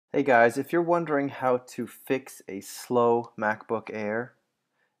Hey guys, if you're wondering how to fix a slow MacBook Air,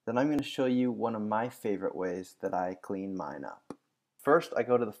 then I'm going to show you one of my favorite ways that I clean mine up. First, I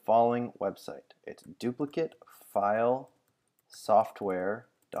go to the following website. It's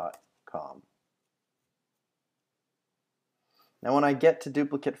duplicatefilesoftware.com. Now when I get to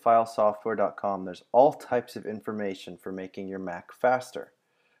duplicatefilesoftware.com, there's all types of information for making your Mac faster.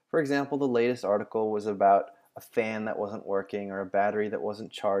 For example, the latest article was about a fan that wasn't working or a battery that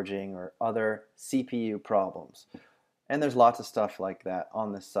wasn't charging or other CPU problems. And there's lots of stuff like that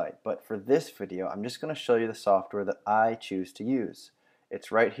on this site. But for this video, I'm just going to show you the software that I choose to use.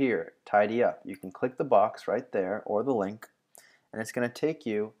 It's right here, Tidy Up. You can click the box right there or the link, and it's going to take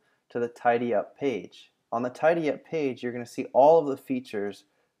you to the Tidy Up page. On the Tidy Up page, you're going to see all of the features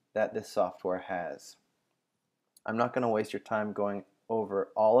that this software has. I'm not going to waste your time going over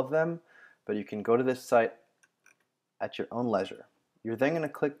all of them, but you can go to this site at your own leisure. You're then going to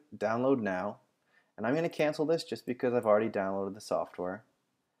click Download Now, and I'm going to cancel this just because I've already downloaded the software.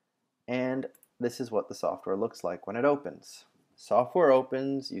 And this is what the software looks like when it opens. Software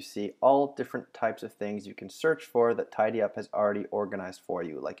opens, you see all different types of things you can search for that Tidy Up has already organized for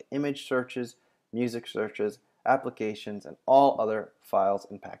you, like image searches, music searches, applications, and all other files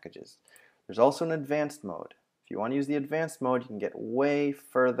and packages. There's also an advanced mode. If you want to use the advanced mode, you can get way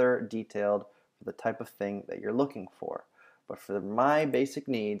further detailed for the type of thing that you're looking for. But for my basic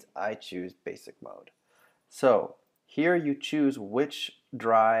needs, I choose basic mode. So here you choose which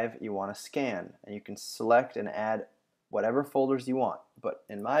drive you want to scan, and you can select and add whatever folders you want. But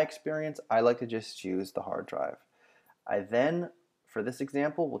in my experience, I like to just use the hard drive. I then, for this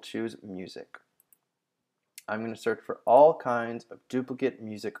example, will choose music. I'm going to search for all kinds of duplicate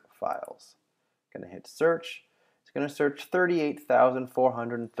music files. I'm going to hit search. It's going to search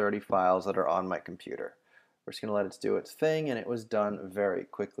 38,430 files that are on my computer. We're just going to let it do its thing, and it was done very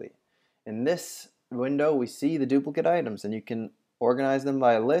quickly. In this window, we see the duplicate items, and you can organize them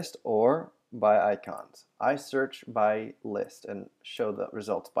by list or by icons. I search by list and show the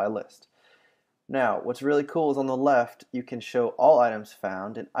results by list. Now, what's really cool is on the left, you can show all items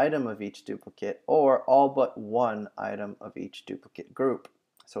found, an item of each duplicate, or all but one item of each duplicate group.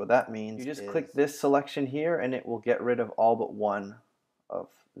 So what that means you just click this selection here and it will get rid of all but one of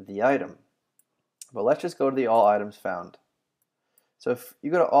the item. But let's just go to the all items found. So if you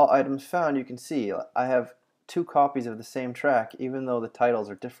go to all items found, you can see I have two copies of the same track even though the titles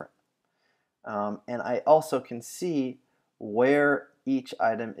are different. And I also can see where each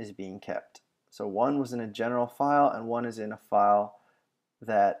item is being kept. So one was in a general file and one is in a file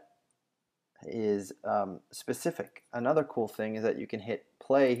that is specific. Another cool thing is that you can hit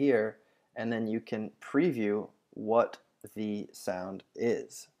play here and then you can preview what the sound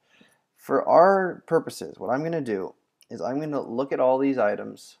is. For our purposes, what I'm going to do is I'm going to look at all these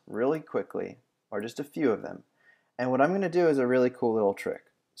items really quickly, or just a few of them, and what I'm going to do is a really cool little trick.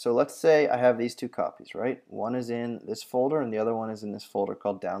 So let's say I have these two copies, right? One is in this folder and the other one is in this folder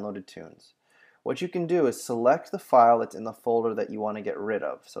called Downloaded Tunes. What you can do is select the file that's in the folder that you want to get rid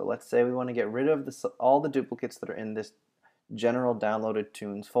of. So let's say we want to get rid of all the duplicates that are in this general downloaded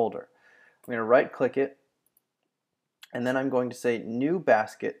tunes folder. I'm going to right click it, and then I'm going to say new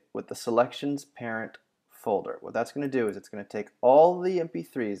basket with the selections parent folder. What that's going to do is it's going to take all the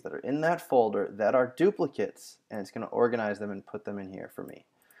MP3s that are in that folder that are duplicates, and it's going to organize them and put them in here for me.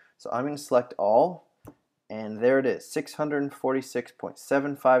 So I'm going to select all, and there it is,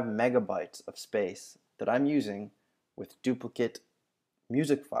 646.75 megabytes of space that I'm using with duplicate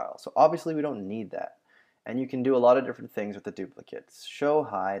music files. So obviously we don't need that. And you can do a lot of different things with the duplicates. Show,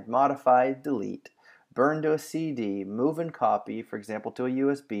 hide, modify, delete, burn to a CD, move and copy, for example, to a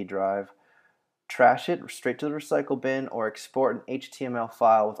USB drive, trash it straight to the recycle bin, or export an HTML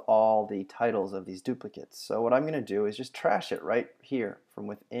file with all the titles of these duplicates. So what I'm going to do is just trash it right here from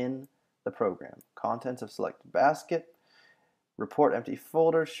within the program. Contents of selected basket, report empty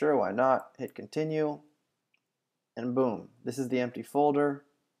folder, sure, why not, hit continue, and boom, this is the empty folder.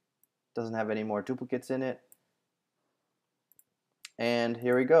 Doesn't have any more duplicates in it. And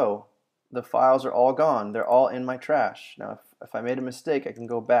here we go. The files are all gone. They're all in my trash. Now if I made a mistake, I can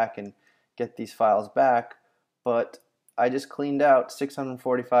go back and get these files back, but I just cleaned out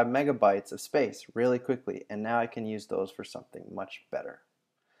 645 megabytes of space really quickly, and now I can use those for something much better.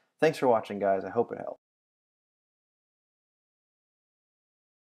 Thanks for watching, guys. I hope it helped.